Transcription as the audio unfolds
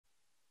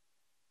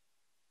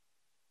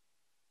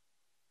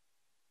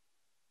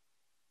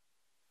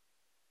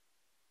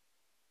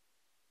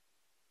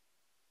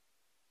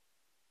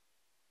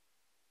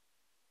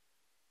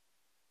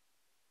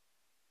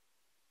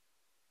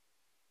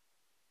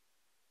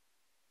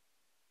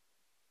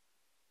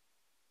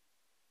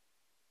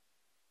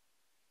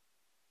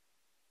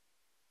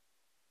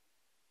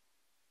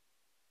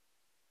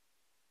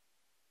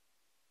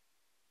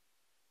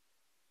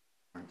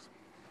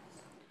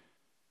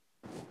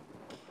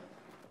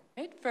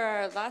Right, for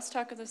our last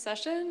talk of the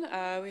session,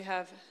 we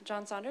have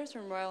John Saunders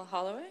from Royal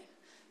Holloway.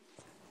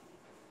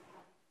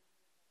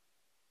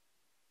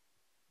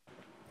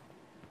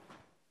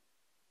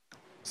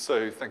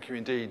 So thank you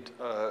indeed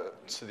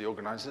to the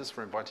organizers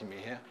for inviting me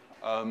here.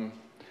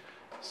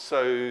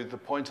 So the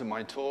point of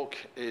my talk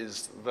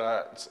is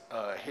that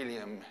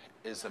helium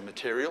is a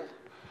material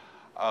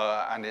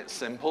and it's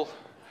simple.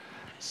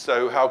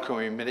 So how can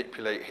we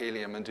manipulate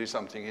helium and do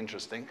something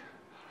interesting?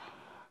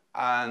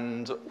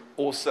 And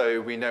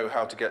also we know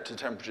how to get to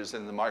temperatures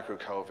in the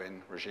microkelvin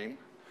regime.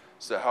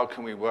 So how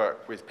can we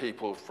work with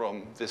people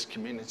from this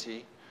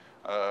community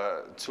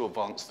to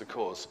advance the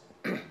cause?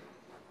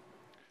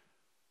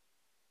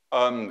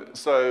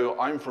 So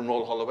I'm from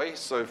Royal Holloway.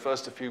 So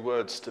first a few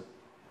words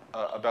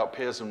about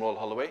peers in Royal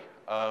Holloway.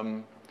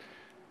 I'm,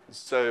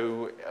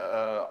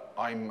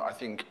 I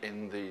think,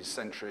 in the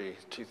century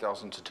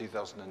 2000 to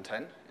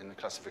 2010 in the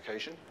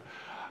classification.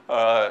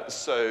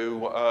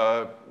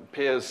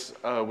 Peers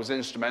was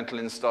instrumental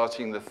in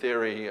starting the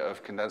theory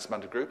of condensed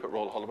matter group at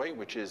Royal Holloway,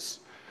 which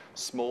is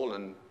small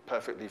and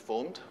perfectly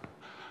formed.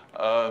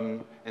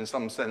 In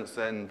some sense,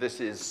 then, this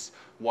is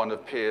one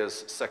of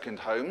Peers' second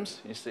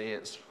homes. You see,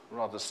 it's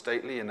rather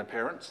stately in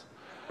appearance.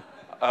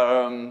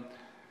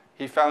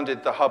 He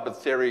founded the Hubbard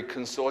Theory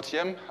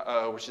Consortium,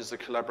 which is a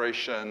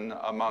collaboration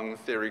among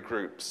theory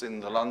groups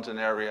in the London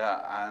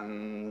area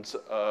and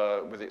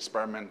with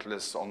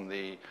experimentalists on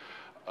the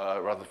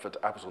Rutherford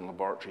Appleton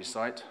Laboratory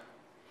site.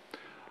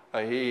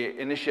 He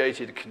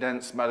initiated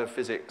condensed matter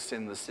physics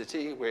in the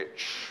city,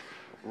 which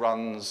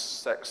runs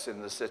Sex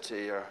in the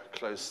City a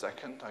close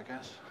second, I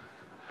guess.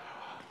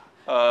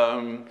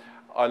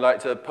 I'd like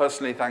to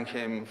personally thank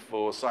him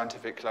for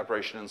scientific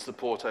collaboration and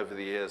support over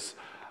the years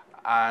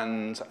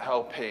and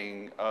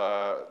helping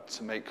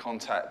to make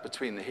contact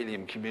between the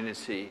helium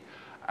community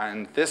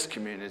and this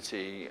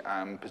community,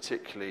 and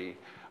particularly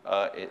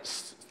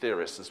its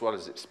theorists as well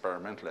as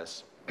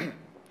experimentalists.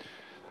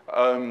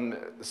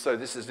 So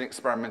this is an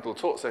experimental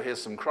talk, so here's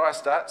some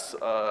cryostats.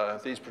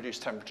 These produce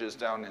temperatures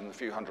down in the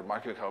few hundred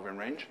microkelvin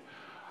range.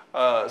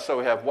 So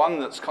we have one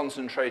that's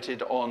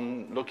concentrated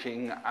on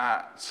looking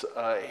at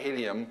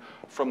helium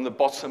from the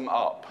bottom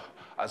up,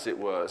 as it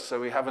were.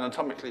 So we have an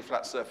atomically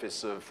flat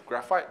surface of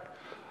graphite,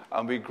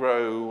 and we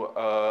grow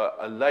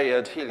a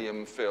layered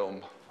helium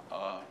film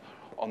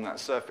on that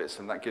surface,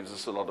 and that gives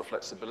us a lot of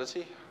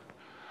flexibility.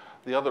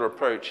 The other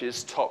approach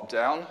is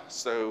top-down,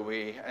 so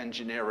we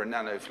engineer a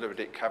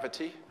nanofluidic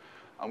cavity,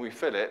 and we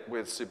fill it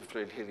with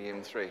superfluid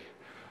helium-3,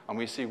 and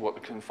we see what the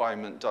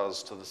confinement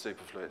does to the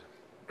superfluid.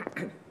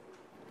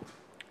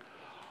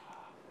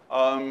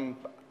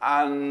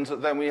 And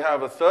then we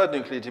have a third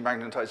nuclear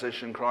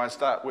demagnetization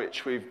cryostat,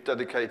 which we've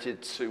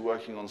dedicated to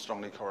working on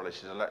strongly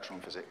correlated electron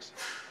physics.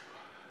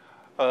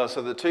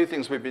 So the two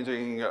things we've been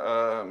doing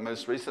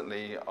most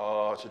recently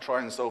are to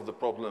try and solve the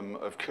problem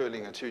of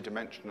cooling a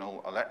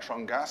two-dimensional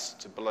electron gas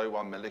to below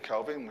 1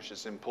 millikelvin, which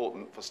is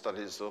important for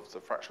studies of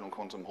the fractional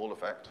quantum Hall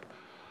effect.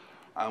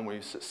 And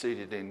we've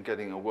succeeded in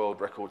getting a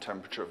world record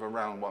temperature of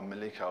around 1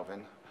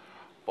 millikelvin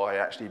by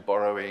actually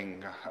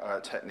borrowing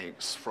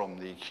techniques from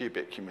the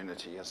qubit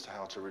community as to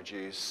how to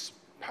reduce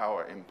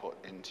power input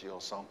into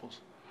your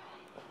samples.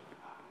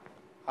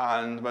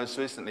 And most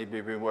recently,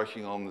 we've been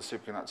working on the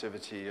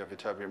superconductivity of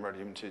ytterbium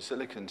rhodium-2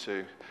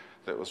 silicon-2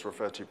 that was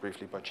referred to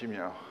briefly by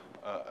Jimyo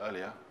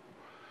earlier.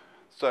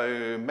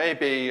 So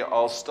maybe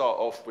I'll start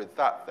off with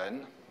that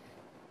then.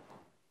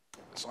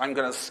 So I'm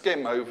going to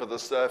skim over the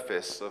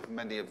surface of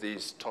many of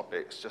these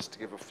topics just to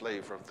give a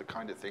flavor of the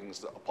kind of things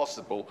that are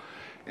possible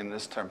in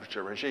this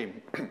temperature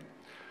regime.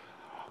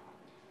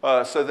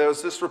 So there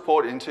was this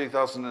report in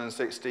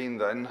 2016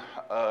 then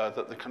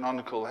that the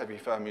canonical heavy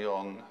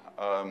fermion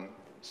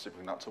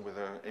superconductor with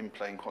an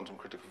in-plane quantum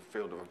critical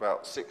field of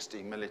about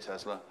 60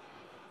 millitesla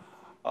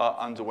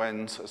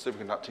underwent a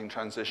superconducting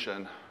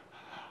transition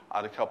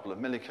at a couple of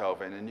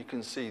millikelvin, and you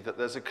can see that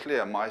there's a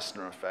clear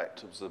Meissner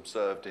effect that was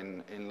observed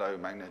in low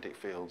magnetic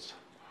fields.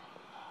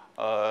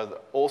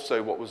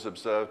 Also, what was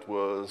observed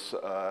was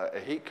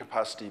a heat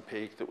capacity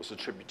peak that was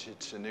attributed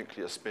to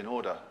nuclear spin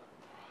order.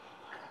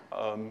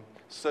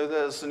 So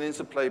there's an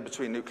interplay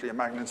between nuclear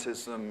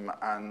magnetism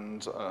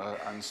and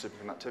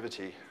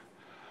superconductivity.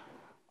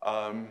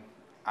 The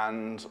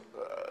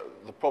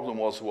problem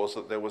was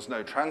that there was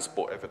no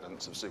transport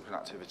evidence of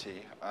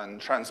superconductivity, and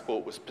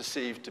transport was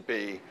perceived to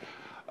be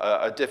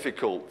a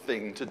difficult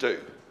thing to do.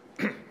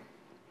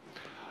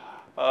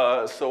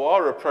 So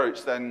our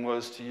approach then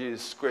was to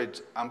use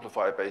squid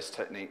amplifier-based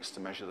techniques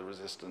to measure the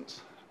resistance.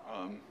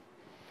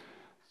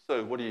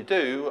 So what do? You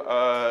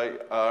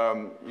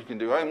can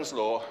do Ohm's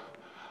law,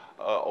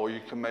 or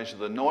you can measure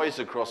the noise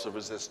across a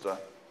resistor.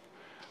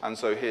 And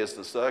so here's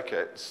the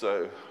circuit.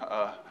 So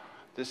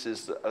this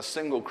is a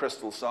single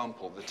crystal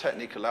sample. The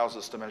technique allows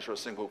us to measure a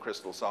single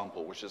crystal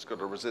sample, which has got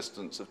a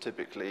resistance of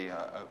typically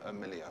a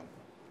milliohm.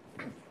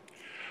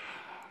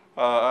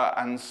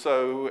 And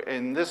so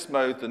in this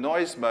mode, the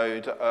noise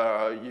mode,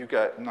 you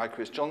get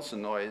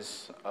Nyquist-Johnson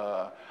noise,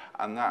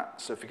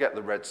 so forget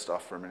the red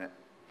stuff for a minute.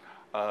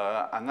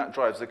 and that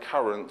drives the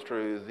current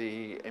through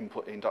the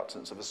input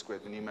inductance of a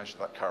squid when you measure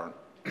that current.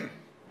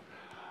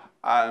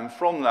 And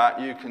from that,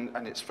 you can,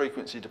 and it's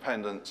frequency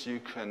dependent, you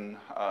can,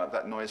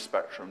 that noise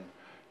spectrum,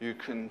 you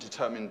can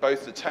determine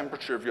both the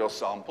temperature of your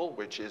sample,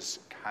 which is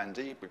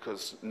handy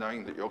because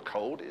knowing that you're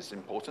cold is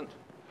important,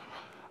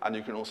 and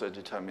you can also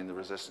determine the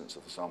resistance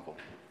of the sample.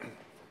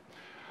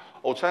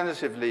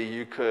 Alternatively,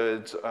 you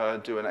could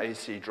do an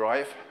AC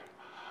drive,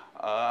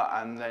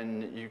 and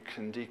then you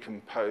can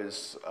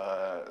decompose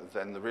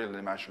then the real and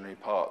imaginary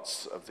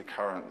parts of the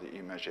current that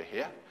you measure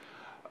here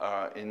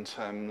in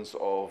terms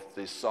of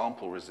the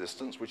sample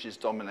resistance, which is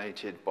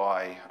dominated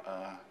by,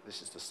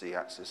 this is the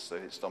C-axis, so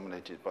it's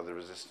dominated by the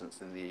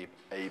resistance in the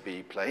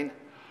AB plane,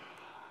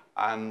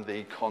 and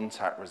the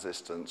contact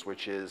resistance,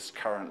 which is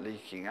current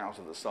leaking out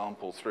of the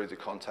sample through the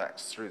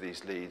contacts, through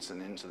these leads,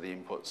 and into the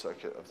input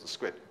circuit of the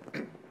squid.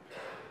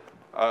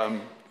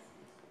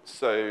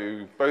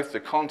 So both the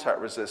contact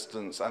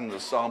resistance and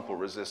the sample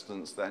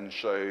resistance then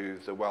show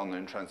the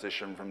well-known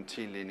transition from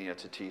T-linear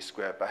to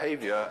T-square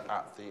behavior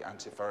at the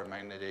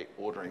antiferromagnetic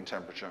ordering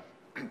temperature.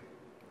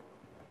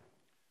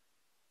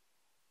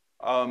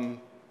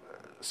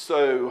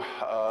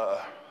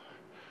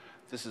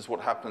 This is what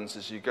happens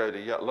as you go to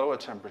yet lower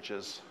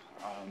temperatures.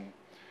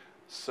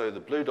 So the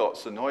blue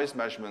dots are noise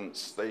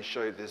measurements. They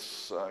show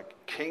this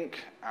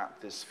kink at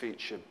this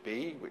feature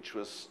B, which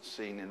was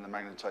seen in the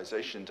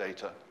magnetization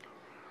data.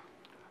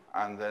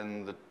 And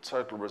then the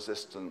total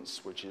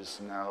resistance, which is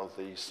now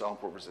the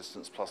sample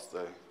resistance plus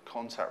the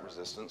contact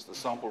resistance. The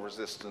sample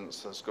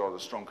resistance has got a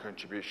strong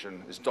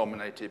contribution, is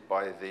dominated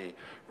by the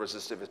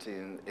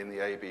resistivity in the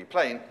AB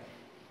plane.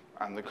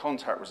 And the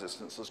contact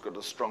resistance has got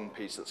a strong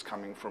piece that's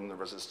coming from the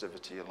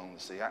resistivity along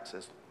the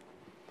C-axis.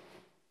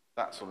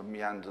 That sort of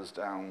meanders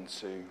down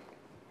to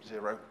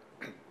 0.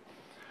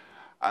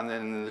 And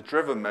then in the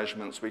driven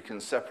measurements, we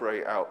can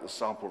separate out the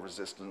sample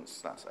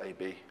resistance, that's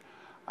AB,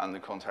 and the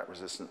contact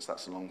resistance,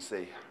 that's along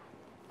C.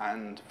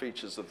 And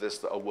features of this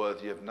that are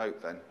worthy of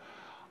note then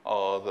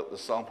are that the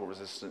sample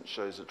resistance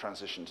shows a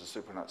transition to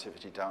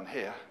superconductivity down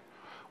here,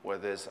 where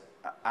there's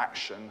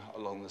action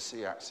along the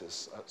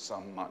C-axis at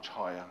some much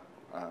higher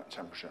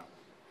temperature.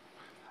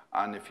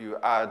 And if you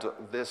add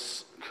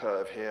this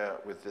curve here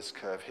with this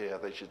curve here,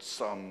 they should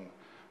sum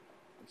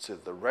to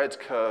the red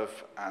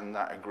curve, and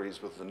that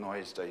agrees with the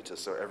noise data,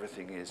 so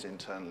everything is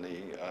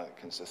internally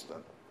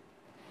consistent.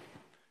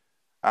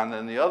 And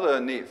then the other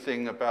neat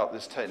thing about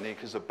this technique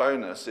as a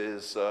bonus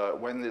is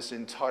when this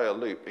entire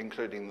loop,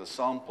 including the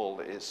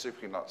sample, is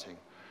superconducting,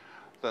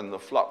 then the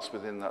flux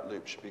within that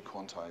loop should be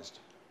quantized.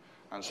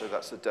 And so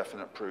that's a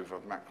definite proof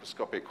of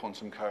macroscopic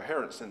quantum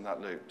coherence in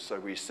that loop. So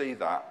we see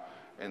that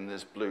in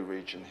this blue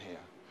region here.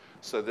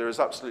 So there is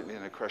absolutely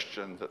no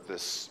question that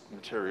this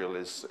material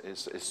is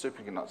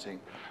superconducting,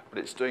 but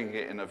it's doing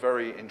it in a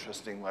very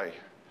interesting way.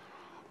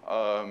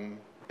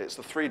 It's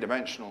a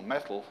three-dimensional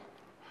metal,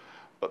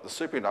 but the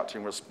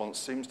superconducting response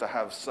seems to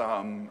have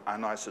some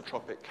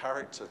anisotropic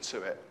character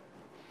to it.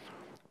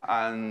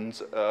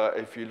 And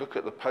if you look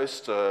at the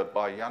poster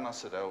by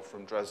Janassadel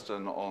from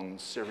Dresden on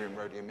cerium,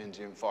 rhodium,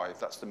 indium 5,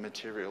 that's the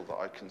material that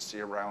I can see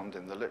around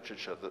in the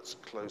literature that's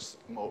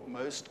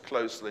most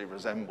closely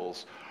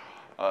resembles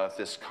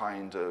this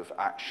kind of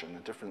action,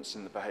 a difference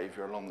in the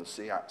behavior along the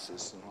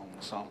C-axis and along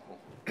the sample.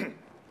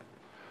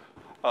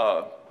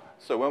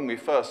 So when we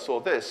first saw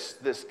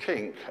this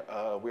kink,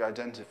 we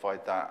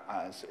identified that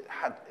as it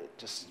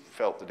just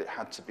felt that it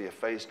had to be a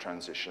phase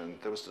transition.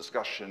 There was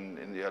discussion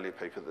in the earlier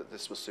paper that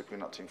this was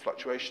superconducting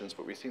fluctuations,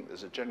 but we think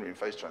there's a genuine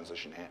phase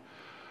transition here.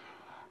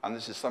 And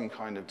this is some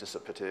kind of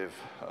dissipative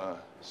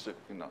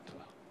superconductor.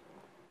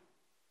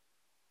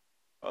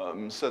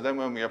 So then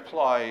when we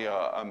apply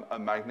a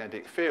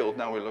magnetic field,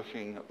 now we're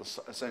looking at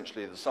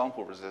essentially the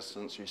sample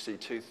resistance. You see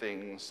two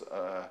things.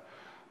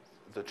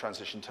 The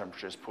transition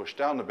temperature is pushed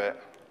down a bit.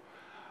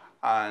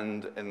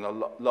 And in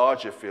the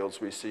larger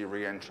fields, we see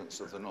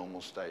re-entrance of the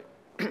normal state.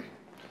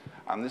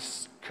 And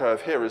this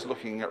curve here is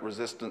looking at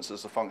resistance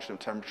as a function of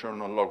temperature on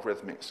a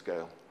logarithmic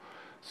scale.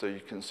 So you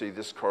can see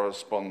this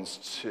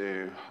corresponds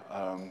to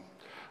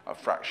a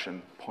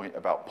fraction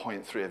about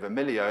 0.3 of a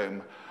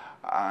milliohm,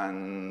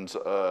 and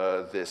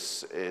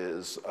this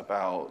is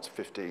about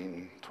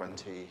 15,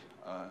 20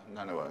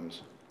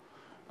 nano-ohms.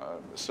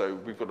 So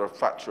we've got a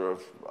factor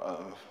of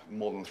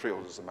more than 3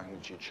 orders of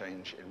magnitude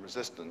change in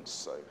resistance.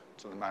 So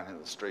to the man in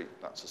the street,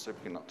 that's a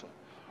superconductor.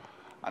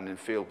 And in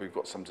field, we've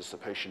got some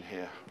dissipation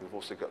here. We've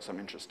also got some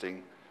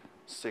interesting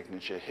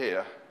signature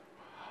here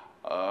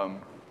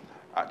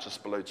at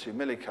just below 2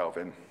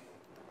 millikelvin,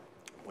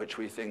 which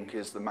we think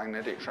is the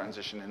magnetic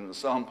transition in the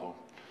sample.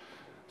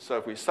 So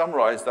if we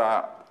summarize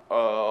that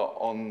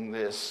on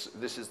this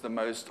is the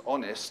most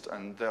honest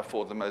and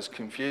therefore the most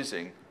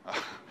confusing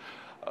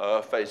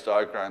phase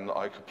diagram that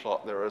I could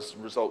plot. There are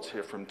results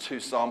here from 2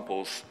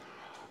 samples.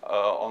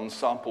 On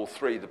sample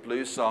 3, the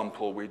blue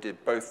sample, we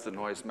did both the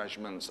noise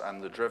measurements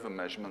and the driven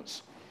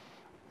measurements.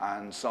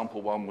 And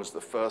sample 1 was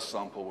the first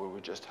sample where we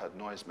just had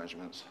noise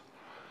measurements.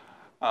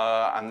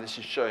 And this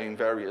is showing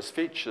various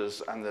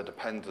features and their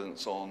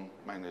dependence on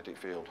magnetic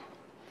field.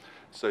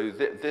 So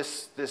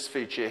this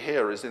feature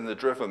here is in the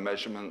driven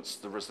measurements,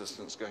 the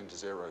resistance going to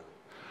 0.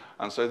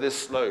 And so this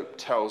slope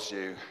tells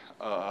you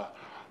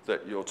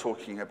that you're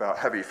talking about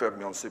heavy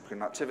fermion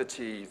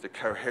superconductivity. The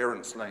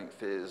coherence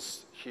length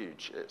is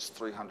huge. It's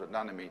 300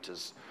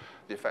 nanometers.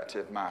 The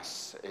effective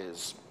mass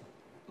is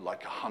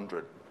like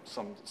 100,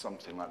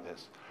 something like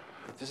this.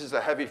 This is a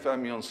heavy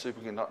fermion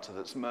superconductor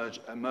that's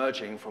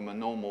emerging from a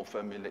normal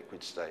Fermi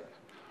liquid state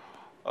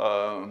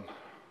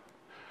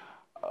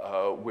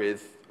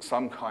with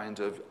some kind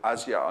of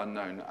as yet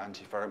unknown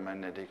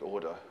antiferromagnetic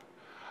order.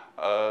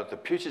 The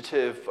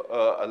putative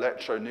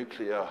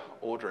electronuclear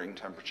ordering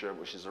temperature,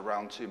 which is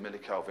around 2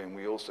 millikelvin,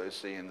 we also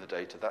see in the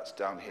data. That's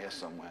down here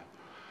somewhere.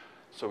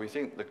 So we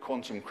think the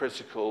quantum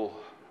critical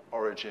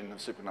origin of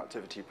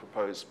superconductivity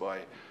proposed by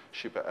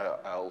Schubert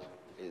et al.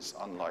 Is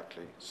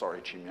unlikely. Sorry,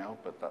 Chi-Miao,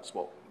 but that's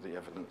what the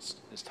evidence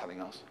is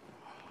telling us.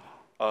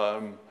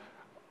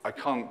 I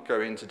can't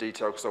go into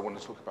detail because I want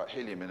to talk about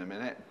helium in a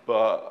minute,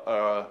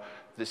 but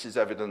this is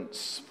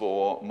evidence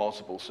for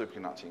multiple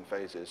superconducting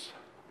phases.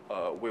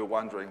 We're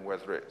wondering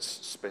whether it's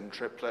spin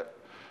triplet,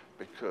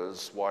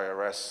 because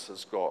YRS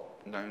has got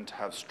known to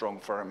have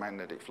strong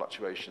ferromagnetic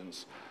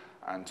fluctuations,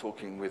 and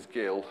talking with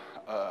Gil,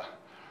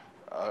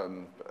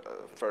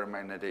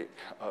 ferromagnetic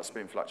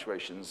spin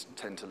fluctuations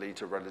tend to lead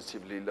to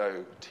relatively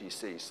low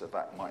TC, so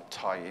that might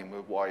tie in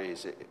with why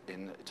is it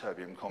in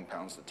terbium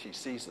compounds the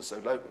TCs are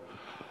so low.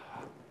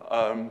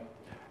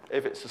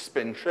 If it's a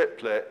spin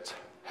triplet,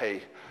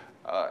 hey,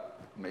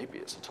 maybe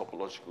it's a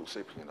topological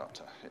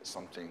superconductor. It's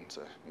something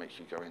to make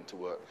you go into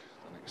work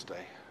the next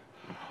day.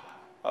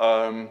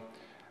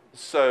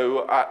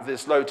 So at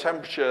this low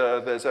temperature,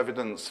 there's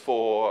evidence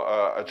for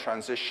a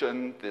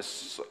transition,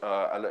 this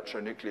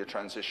electronuclear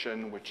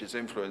transition, which is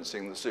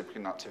influencing the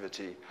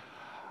superconductivity.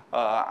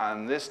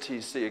 And this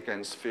TC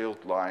against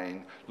field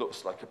line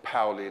looks like a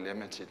Pauli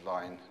limited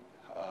line.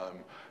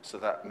 So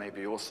that may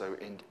be also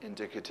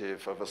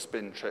indicative of a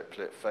spin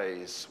triplet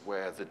phase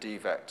where the d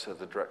vector,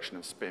 the direction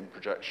of spin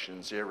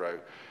projection 0,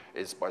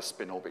 is by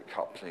spin orbit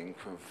coupling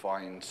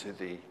confined to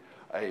the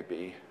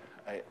AB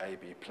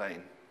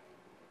plane.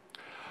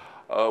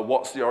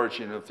 What's the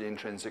origin of the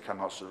intrinsic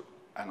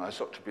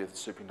anisotropy of the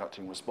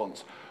superconducting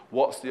response?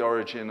 What's the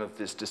origin of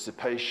this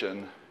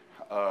dissipation?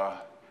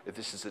 If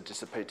this is a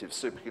dissipative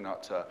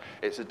superconductor,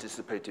 it's a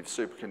dissipative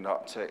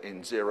superconductor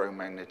in 0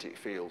 magnetic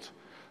field.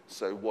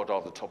 So what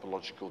are the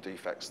topological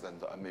defects then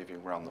that are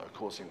moving around that are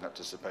causing that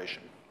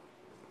dissipation?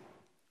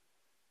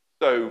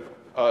 So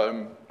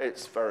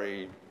it's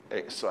very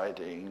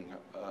exciting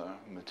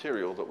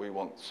material that we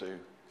want to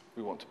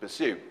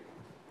pursue.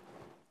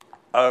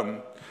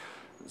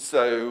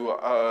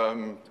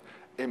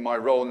 In my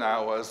role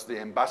now as the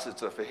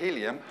ambassador for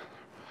helium,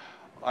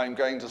 I'm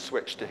going to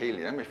switch to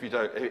helium, if you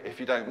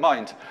don't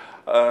mind.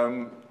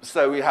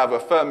 So we have a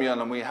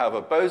fermion and we have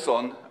a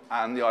boson,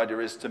 and the idea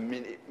is to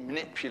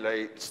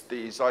manipulate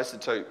these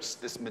isotopes,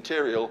 this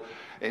material,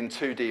 in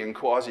 2D and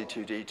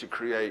quasi-2D to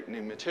create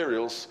new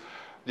materials.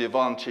 The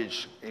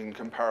advantage in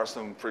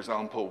comparison, for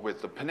example,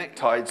 with the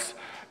pnictides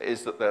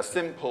is that they're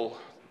simple,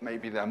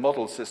 maybe they're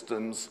model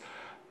systems.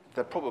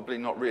 They're probably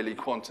not really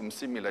quantum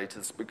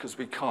simulators because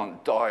we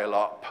can't dial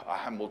up a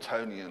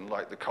Hamiltonian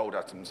like the cold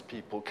atoms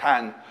people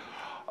can.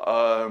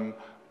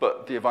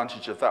 But the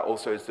advantage of that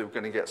also is that we're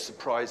going to get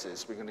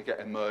surprises. We're going to get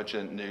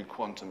emergent new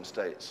quantum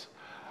states.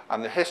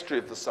 And the history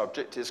of the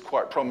subject is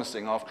quite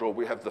promising. After all,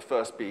 we have the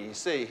first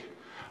BEC,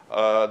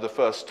 the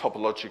first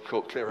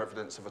topological, clear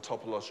evidence of a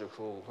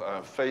topological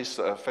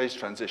phase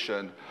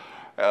transition.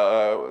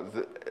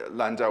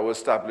 Landau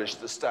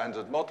established the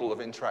standard model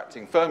of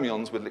interacting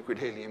fermions with liquid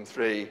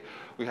helium-3.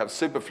 We have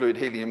superfluid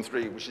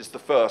helium-3, which is the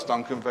first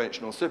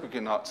unconventional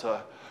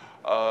superconductor,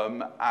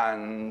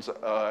 and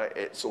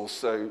it's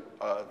also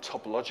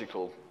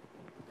topological,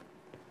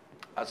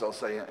 as I'll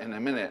say in a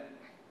minute.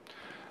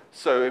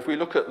 So if we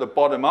look at the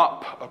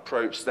bottom-up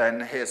approach, then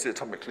here's the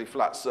atomically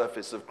flat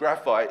surface of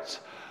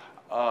graphite.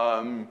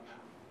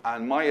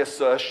 And my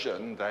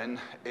assertion, then,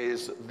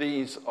 is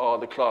these are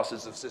the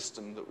classes of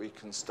system that we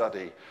can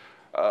study.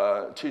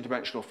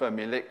 Two-dimensional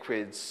Fermi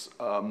liquids,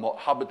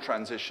 Mott-Hubbard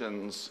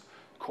transitions,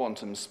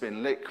 quantum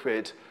spin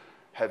liquid,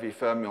 heavy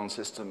fermion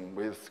system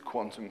with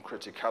quantum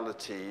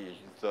criticality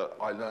that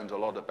I learned a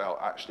lot about,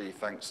 actually,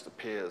 thanks to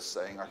peers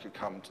saying I could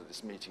come to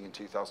this meeting in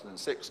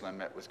 2006, and I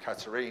met with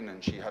Katerine,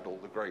 and she had all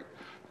the great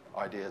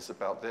ideas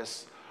about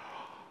this,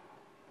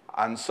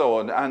 and so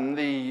on. And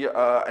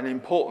an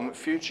important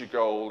future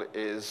goal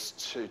is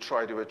to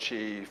try to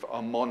achieve a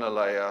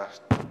monolayer,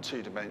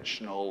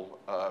 two-dimensional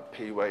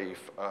P-wave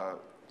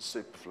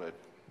superfluid.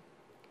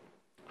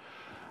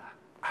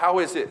 How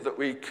is it that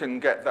we can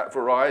get that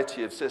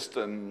variety of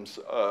systems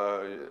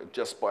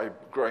just by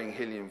growing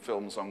helium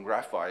films on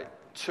graphite?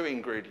 Two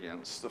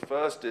ingredients. The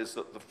first is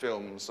that the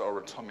films are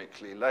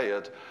atomically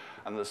layered,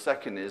 and the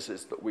second is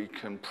that we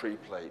can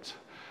pre-plate.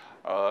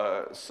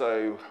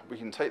 So we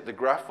can take the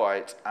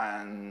graphite,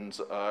 and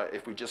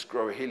if we just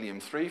grow a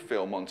helium-3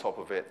 film on top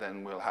of it,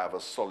 then we'll have a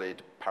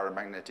solid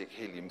paramagnetic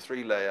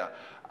helium-3 layer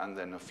and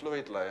then a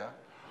fluid layer.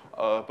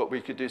 but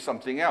we could do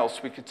something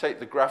else. We could take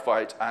the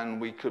graphite and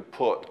we could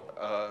put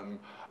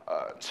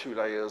 2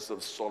 layers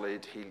of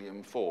solid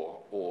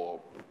helium-4, or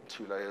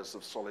 2 layers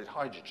of solid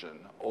hydrogen,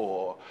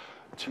 or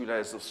 2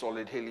 layers of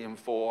solid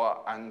helium-4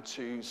 and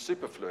 2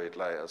 superfluid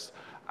layers.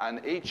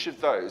 And each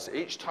of those,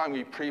 each time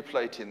we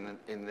preplate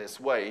in this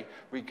way,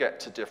 we get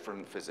to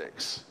different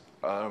physics,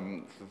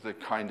 the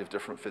kind of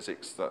different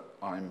physics that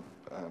I'm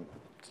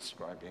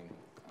describing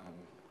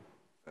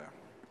there.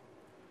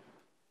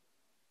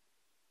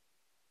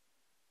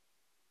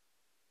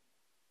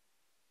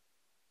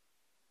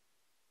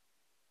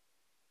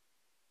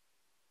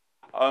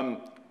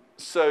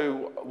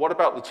 So what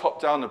about the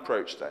top-down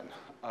approach then?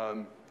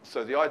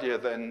 So the idea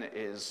then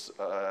is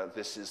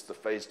this is the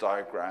phase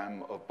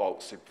diagram of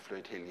bulk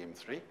superfluid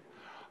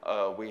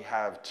helium-3. We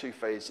have 2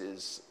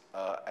 phases,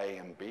 A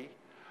and B.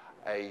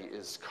 A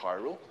is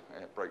chiral,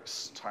 it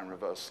breaks time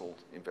reversal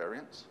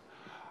invariant,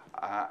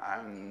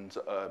 and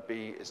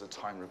B is a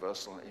time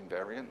reversal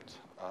invariant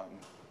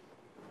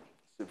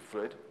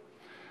superfluid.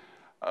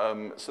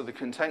 So the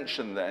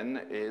contention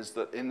then is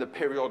that in the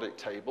periodic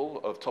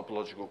table of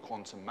topological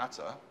quantum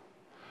matter,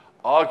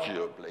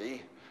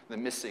 arguably the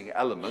missing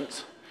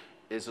element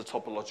is a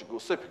topological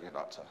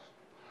superconductor.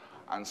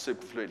 And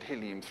superfluid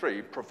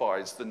helium-3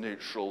 provides the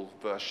neutral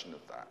version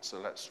of that. So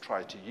let's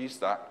try to use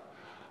that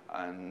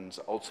and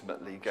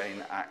ultimately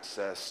gain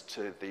access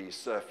to the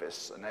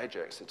surface and edge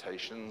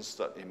excitations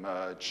that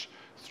emerge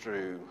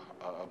through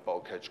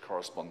bulk edge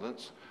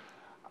correspondence.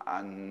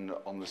 And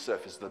on the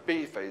surface of the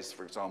B phase,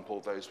 for example,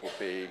 those will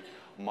be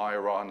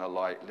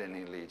Majorana-like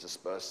linearly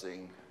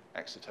dispersing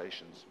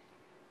excitations.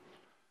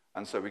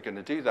 And so we're going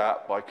to do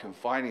that by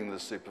confining the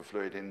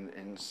superfluid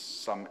in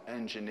some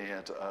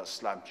engineered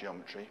slab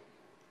geometry.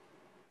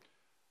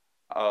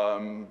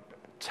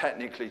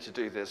 Technically, to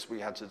do this, we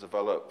had to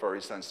develop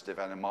very sensitive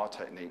NMR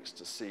techniques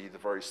to see the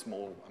very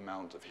small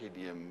amount of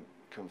helium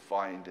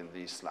confined in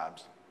these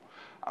slabs.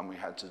 And we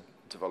had to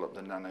develop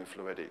the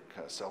nanofluidic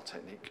cell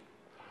technique.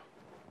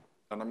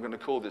 And I'm going to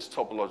call this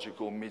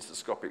topological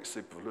mesoscopic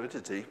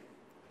superfluidity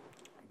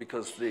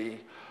because the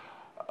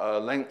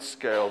length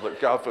scale that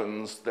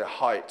governs the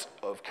height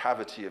of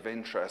cavity of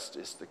interest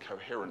is the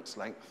coherence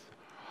length,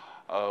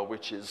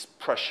 which is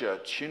pressure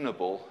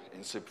tunable in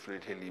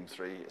superfluid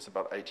helium-3. It's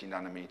about 80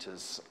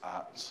 nanometers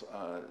at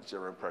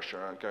 0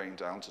 pressure, going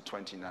down to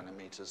 20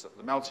 nanometers at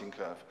the melting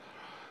curve.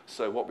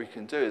 So what we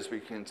can do is we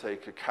can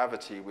take a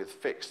cavity with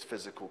fixed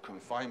physical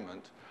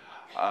confinement.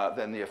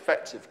 Then the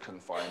effective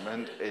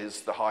confinement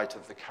is the height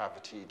of the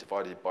cavity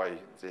divided by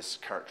this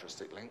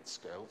characteristic length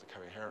scale, the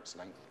coherence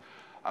length.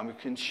 And we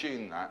can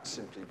tune that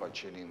simply by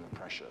tuning the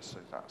pressure, so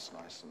that's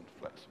nice and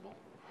flexible.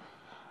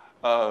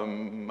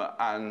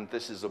 And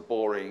this is a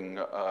boring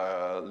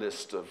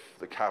list of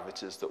the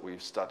cavities that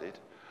we've studied.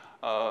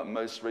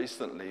 Most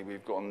recently,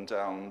 we've gone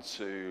down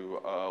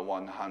to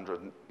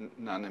 100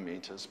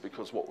 nanometers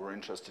because what we're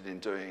interested in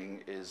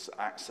doing is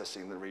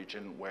accessing the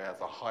region where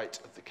the height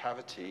of the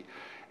cavity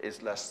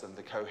is less than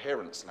the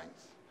coherence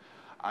length.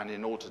 And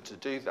in order to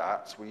do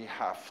that, we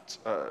have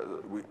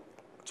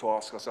to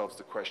ask ourselves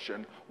the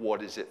question,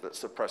 what is it that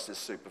suppresses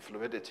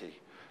superfluidity?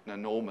 Now,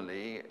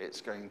 normally,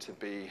 it's going to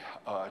be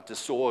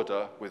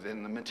disorder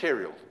within the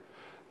material.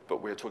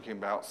 But we're talking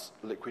about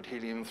liquid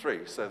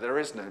helium-3, so there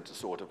is no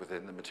disorder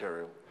within the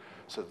material.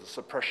 So the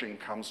suppression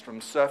comes from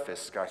surface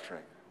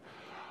scattering.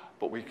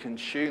 But we can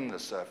tune the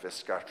surface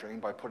scattering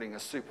by putting a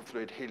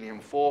superfluid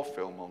helium-4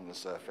 film on the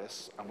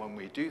surface, and when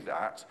we do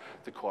that,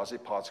 the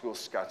quasi-particles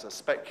scatter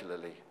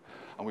specularly.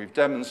 And we've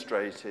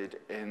demonstrated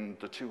in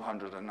the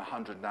 200 and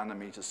 100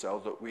 nanometer cell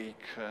that we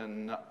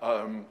can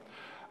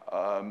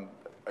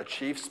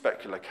achieve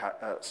specular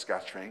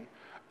scattering,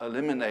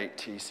 eliminate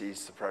TC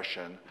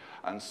suppression,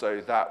 and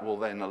so that will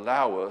then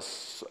allow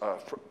us,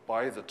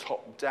 by the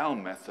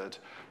top-down method,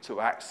 to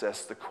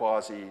access the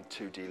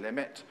quasi-2D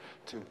limit,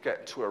 to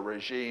get to a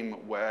regime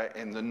where,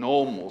 in the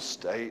normal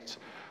state,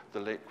 the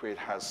liquid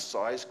has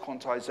size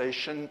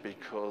quantization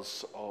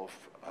because of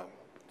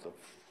the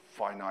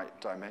finite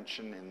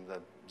dimension in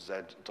the Z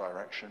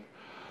direction,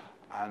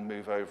 and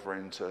move over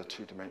into a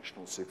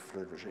two-dimensional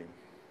superfluid regime.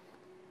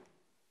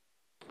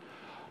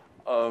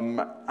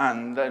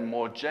 And then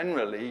more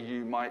generally,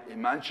 you might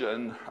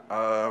imagine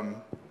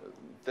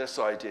this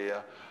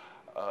idea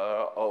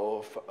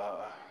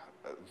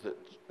that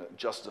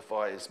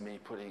justifies me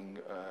putting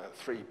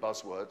 3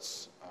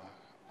 buzzwords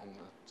on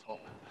the top,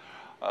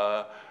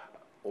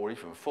 or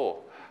even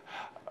 4.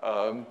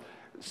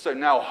 So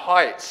now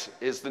height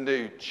is the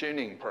new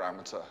tuning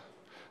parameter.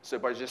 So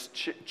by just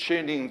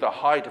tuning the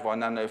height of our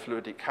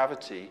nanofluidic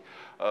cavity,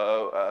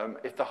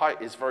 if the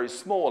height is very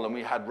small and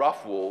we had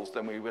rough walls,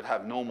 then we would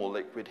have normal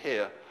liquid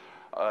here.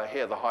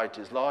 Here the height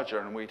is larger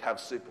and we'd have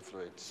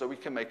superfluid. So we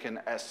can make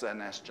an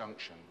SN-S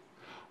junction.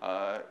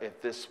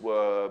 If this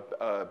were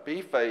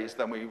B phase,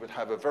 then we would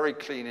have a very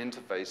clean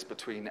interface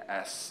between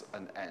S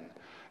and N.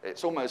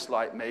 It's almost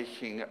like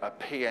making a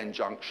PN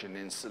junction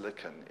in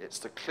silicon. It's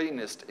the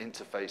cleanest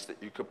interface that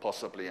you could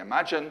possibly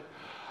imagine.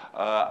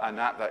 And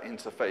at that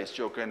interface,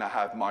 you're going to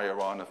have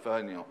Majorana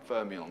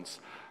fermions.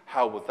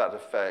 how would that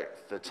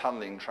affect the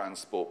tunneling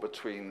transport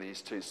between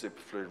these two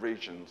superfluid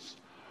regions?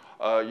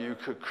 You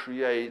could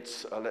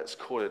create, let's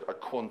call it a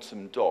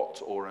quantum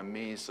dot or a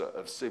meso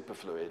of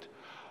superfluid.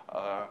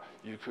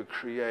 You could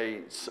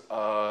create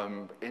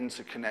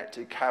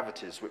interconnected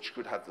cavities which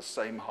could have the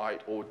same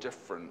height or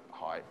different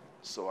height.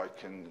 So I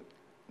can,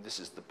 this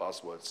is the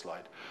buzzword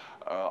slide,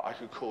 I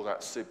could call that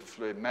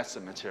superfluid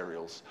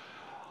metamaterials.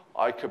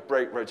 I could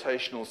break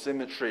rotational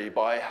symmetry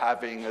by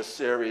having a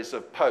series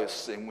of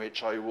posts in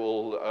which I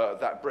will,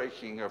 that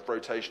breaking of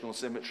rotational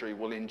symmetry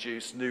will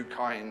induce new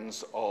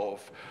kinds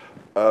of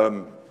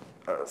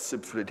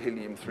superfluid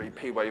helium-3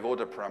 p-wave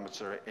order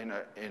parameter in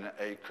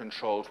a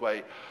controlled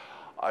way.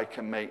 I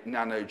can make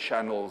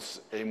nanochannels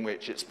in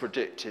which it's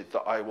predicted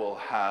that I will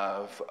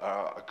have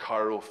a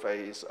chiral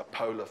phase, a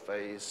polar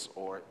phase,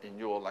 or in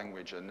your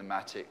language, a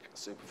nematic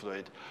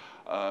superfluid,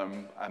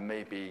 and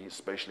maybe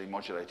spatially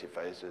modulated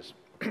phases.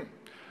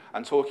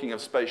 And talking of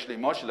spatially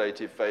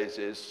modulated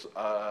phases,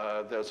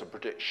 there's a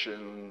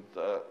prediction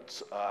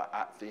that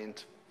at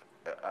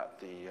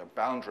the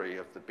boundary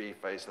of the B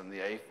phase and the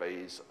A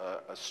phase,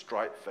 a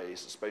stripe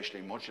phase, a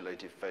spatially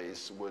modulated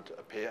phase would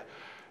appear.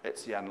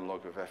 It's the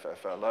analog of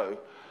FFLO.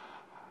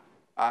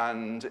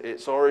 And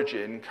its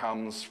origin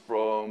comes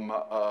from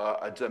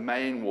a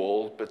domain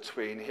wall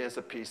between, here's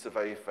a piece of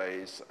A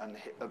phase, and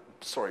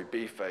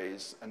B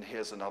phase, and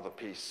here's another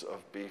piece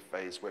of B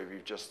phase where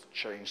we've just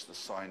changed the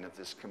sign of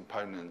this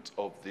component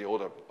of the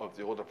order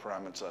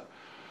parameter.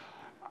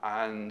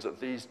 And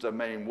these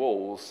domain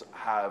walls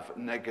have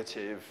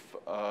negative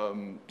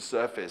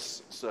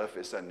surface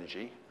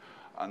energy.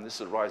 And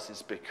this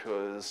arises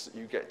because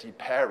you get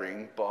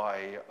depairing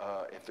by,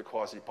 if the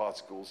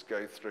quasi-particles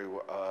go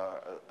through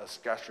a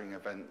scattering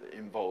event that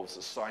involves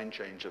a sign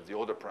change of the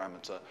order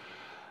parameter.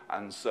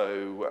 And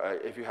so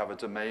if you have a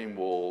domain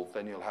wall,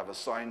 then you'll have a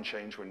sign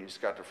change when you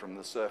scatter from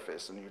the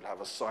surface, and you'll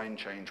have a sign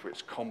change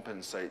which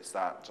compensates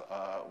that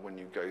when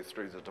you go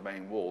through the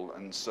domain wall.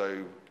 And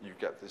so you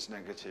get this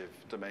negative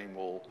domain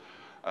wall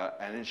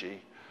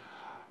energy.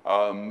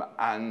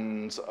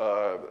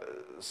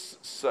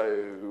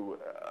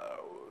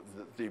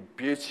 The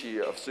beauty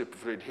of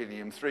superfluid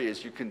helium-3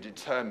 is you can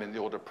determine the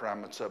order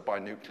parameter by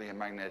nuclear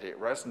magnetic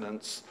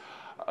resonance,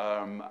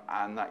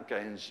 and that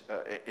gains,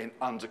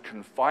 under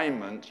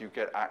confinement, you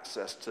get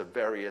access to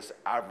various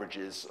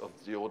averages of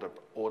the order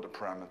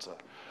parameter.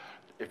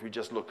 If we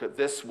just look at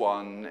this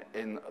one,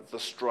 in the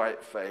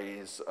stripe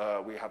phase,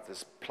 we have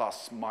this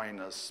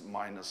minus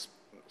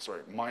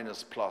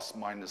plus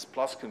minus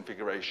plus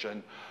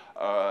configuration,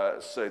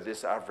 so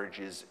this average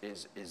is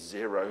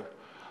 0.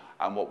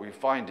 And what we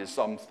find is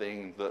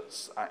something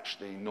that's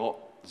actually not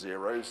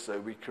 0, so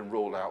we can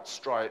rule out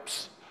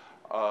stripes.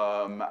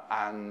 On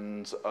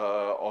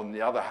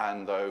the other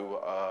hand,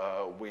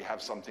 though, we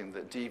have something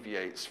that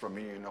deviates from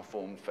a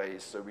uniform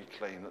phase, so we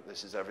claim that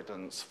this is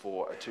evidence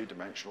for a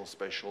two-dimensional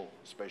spatial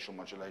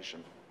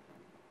modulation.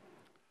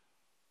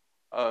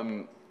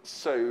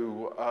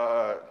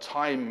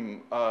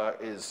 Time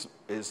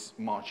is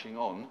marching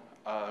on,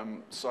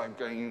 so I'm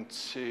going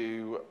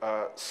to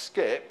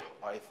skip,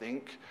 I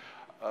think,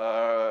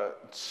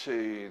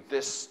 to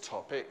this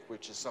topic,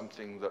 which is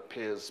something that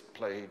Piers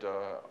played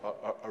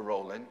a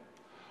role in.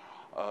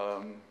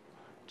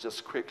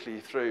 Just quickly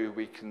through,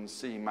 we can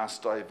see mass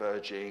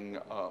diverging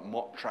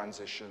Mott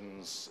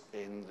transitions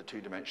in the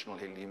two-dimensional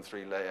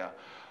helium-3 layer,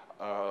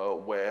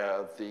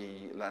 where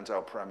the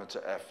Landau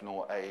parameter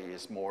F0A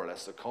is more or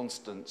less a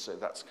constant, so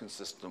that's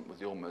consistent with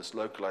the almost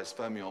localized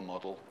fermion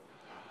model.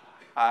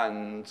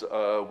 And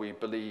we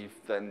believe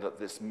then that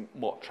this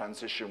Mott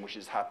transition, which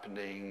is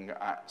happening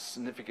at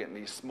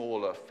significantly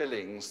smaller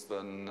fillings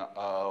than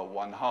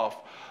 1/2,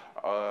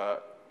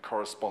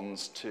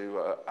 corresponds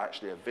to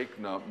actually a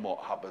Wigner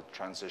Mott-Hubbard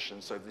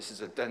transition. So this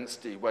is a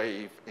density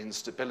wave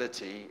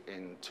instability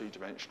in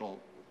two-dimensional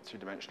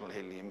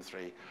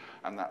helium-3,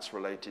 and that's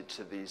related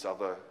to these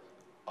other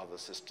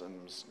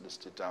systems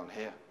listed down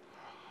here.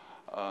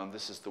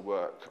 This is the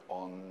work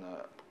on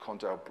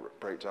Condell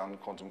breakdown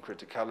quantum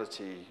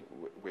criticality,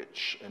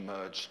 which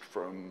emerged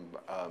from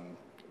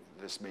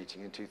this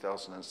meeting in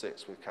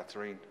 2006 with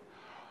Catherine.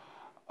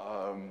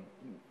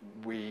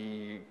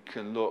 We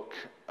can look,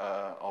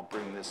 I'll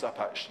bring this up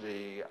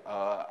actually,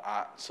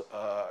 at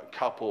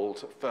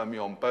coupled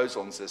fermion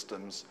boson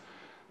systems.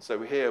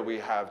 So here we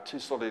have two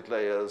solid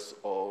layers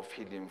of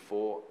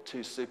helium-4,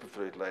 two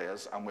superfluid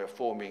layers, and we're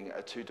forming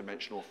a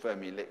two-dimensional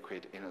Fermi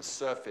liquid in a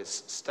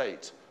surface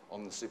state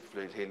on the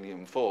superfluid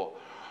helium-4,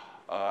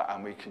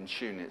 and we can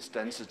tune its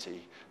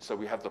density. So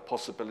we have the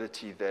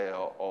possibility there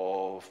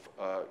of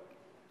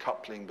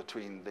coupling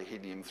between the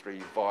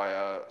helium-3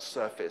 via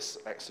surface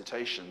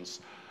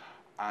excitations.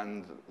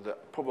 And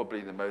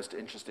probably the most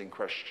interesting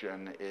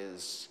question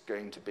is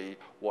going to be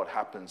what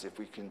happens if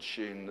we can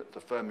tune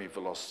the Fermi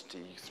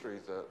velocity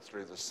through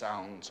the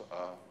sound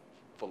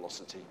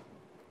velocity.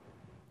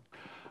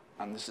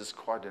 And this is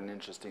quite an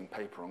interesting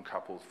paper on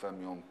coupled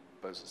fermion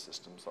boson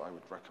systems that I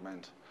would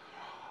recommend.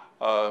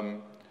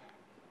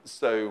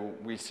 So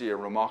we see a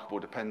remarkable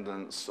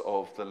dependence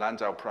of the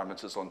Landau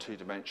parameters on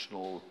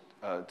two-dimensional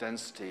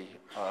density,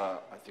 I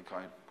think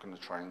I'm going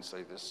to try and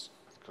say this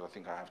because I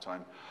think I have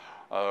time.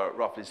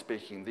 Roughly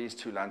speaking, these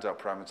two Landau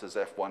parameters,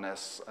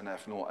 F1s and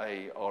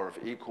F0a, are of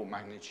equal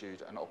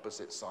magnitude and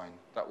opposite sign.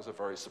 That was a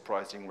very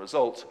surprising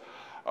result.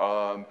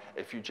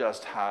 If you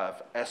just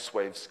have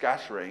S-wave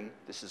scattering,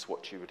 this is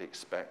what you would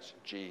expect.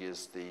 G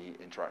is the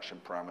interaction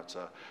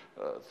parameter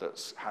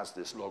that has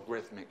this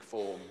logarithmic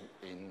form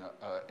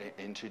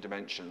in 2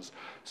 dimensions.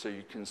 So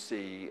you can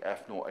see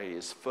F0a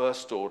is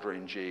first order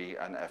in G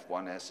and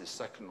F1s is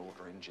second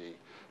order in G.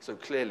 So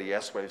clearly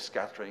S-wave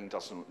scattering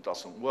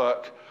doesn't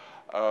work.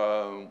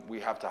 We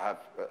have to have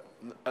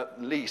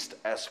at least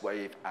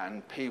S-wave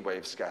and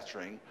P-wave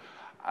scattering.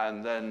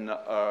 And then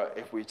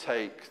if we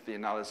take the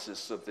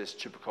analysis of this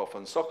Chupakov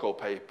and Sokol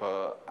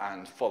paper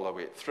and follow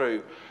it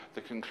through,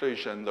 the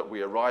conclusion that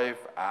we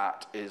arrive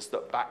at is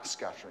that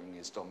backscattering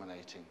is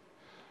dominating.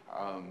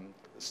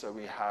 So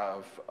we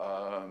have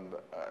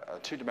a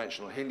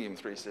 2-dimensional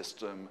helium-3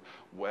 system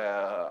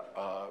where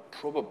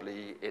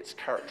probably its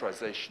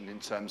characterization in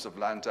terms of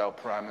Landau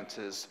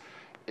parameters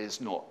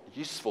is not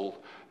useful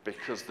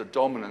because the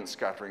dominant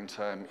scattering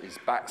term is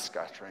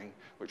backscattering,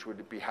 which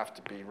would have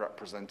to be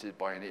represented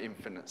by an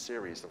infinite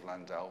series of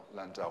Landau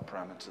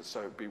parameters.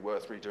 So it would be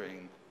worth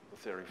redoing the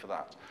theory for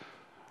that.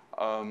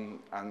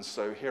 And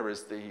so here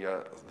is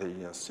the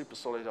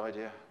supersolid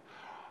idea.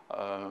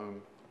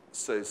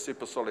 So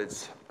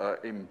supersolids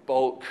in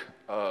bulk,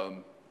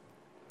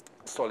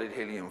 solid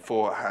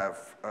helium-4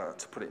 have,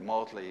 to put it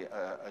mildly,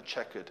 a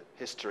checkered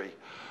history.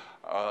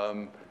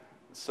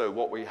 So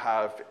what we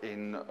have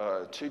in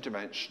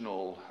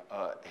 2-dimensional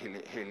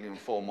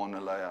helium-4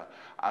 monolayer,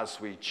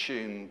 as we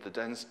tune the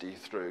density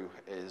through,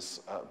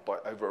 is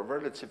over a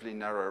relatively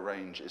narrow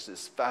range, is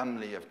this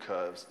family of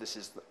curves. This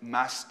is the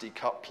mass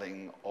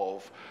decoupling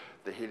of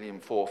the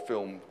helium-4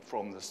 film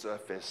from the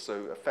surface.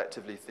 So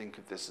effectively think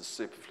of this as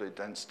superfluid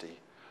density.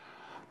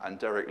 And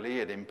Derek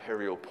Lee at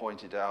Imperial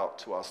pointed out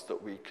to us that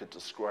we could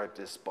describe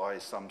this by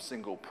some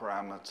single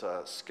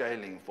parameter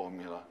scaling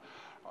formula.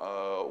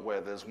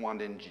 Where there's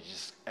one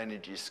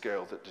energy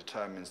scale that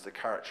determines the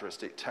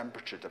characteristic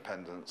temperature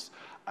dependence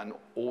and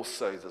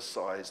also the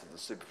size of the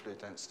superfluid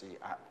density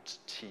at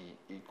T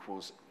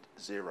equals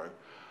 0.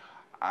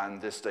 And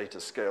this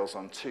data scales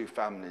on 2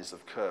 families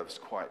of curves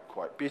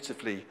quite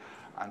beautifully.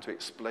 And to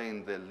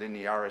explain the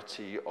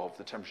linearity of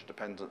the temperature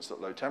dependence at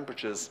low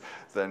temperatures,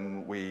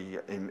 then we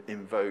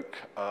invoke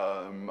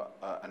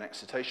an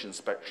excitation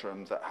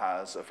spectrum that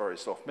has a very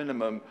soft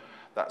minimum.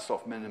 That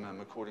soft minimum,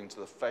 according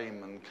to the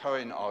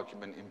Feynman-Cohen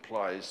argument,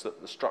 implies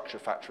that the structure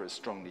factor is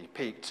strongly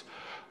peaked.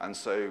 And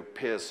so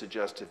Peirce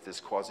suggested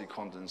this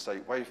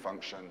quasi-condensate wave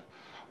function.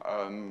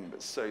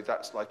 So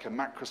that's like a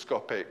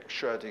macroscopic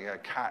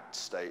Schrödinger cat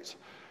state.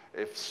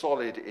 If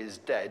solid is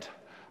dead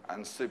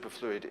and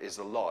superfluid is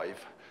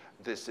alive,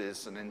 this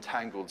is an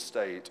entangled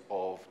state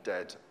of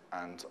dead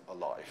and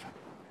alive.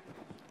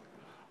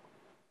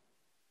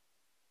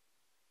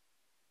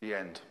 The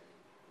end.